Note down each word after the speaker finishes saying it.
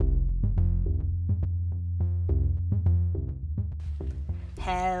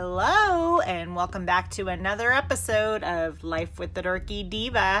Hello, and welcome back to another episode of Life with the Dorky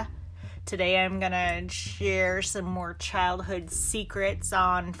Diva. Today I'm going to share some more childhood secrets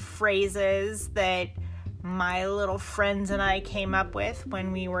on phrases that my little friends and I came up with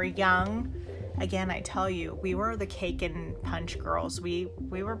when we were young. Again, I tell you, we were the cake and punch girls. We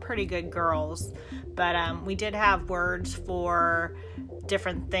were pretty good girls, but we did have words for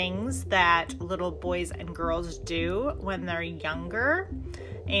different things that little boys and girls do when they're younger.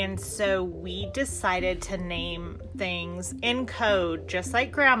 And so we decided to name things in code, just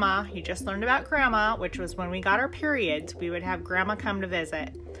like Grandma. You just learned about Grandma, which was when we got our periods. We would have Grandma come to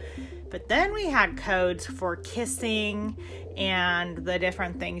visit. But then we had codes for kissing and the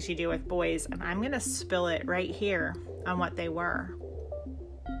different things you do with boys. And I'm going to spill it right here on what they were.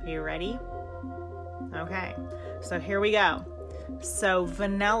 Are you ready? Okay, so here we go. So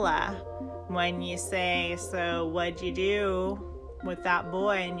vanilla, when you say, so what'd you do with that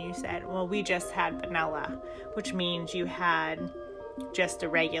boy? And you said, well, we just had vanilla, which means you had just a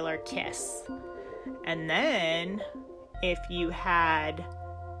regular kiss. And then if you had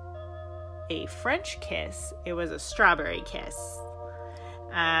a French kiss, it was a strawberry kiss.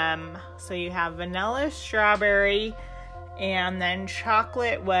 So you have vanilla, strawberry, and then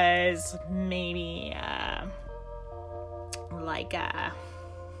chocolate was maybe like a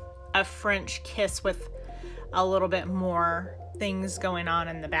French kiss with a little bit more things going on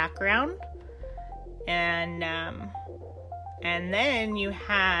in the background. And then you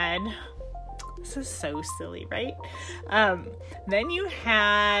had, this is so silly, right? Then you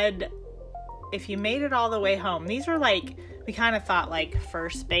had, if you made it all the way home, these were like, we kind of thought like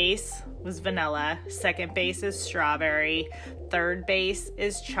first base was vanilla, second base is strawberry, third base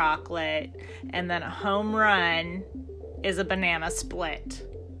is chocolate, and then a home run is a banana split.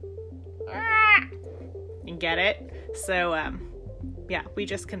 You get it? So, yeah, we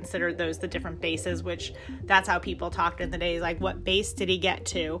just considered those the different bases, which that's how people talked in the days, like what base did he get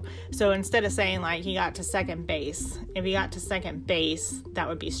to? So instead of saying like he got to second base, if he got to second base, that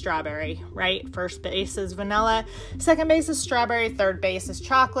would be strawberry, right? First base is vanilla, second base is strawberry, third base is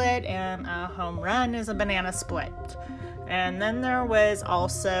chocolate, and a home run is a banana split. And then there was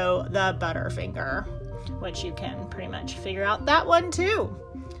also the Butterfinger, which you can pretty much figure out that one too.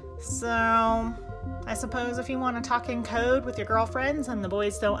 So I suppose if you want to talk in code with your girlfriends and the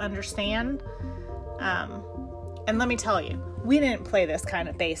boys don't understand, and let me tell you, we didn't play this kind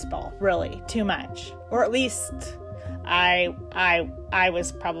of baseball really too much, or at least I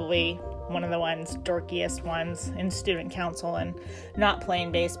was probably one of the dorkiest ones in student council and not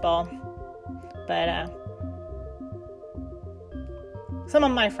playing baseball, but some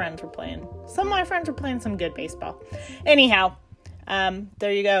of my friends were playing some good baseball. Anyhow,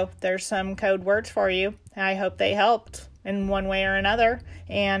 there you go. There's some code words for you. I hope they helped in one way or another.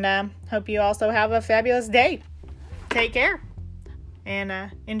 And hope you also have a fabulous day. Take care.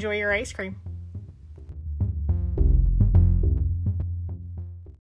 And enjoy your ice cream.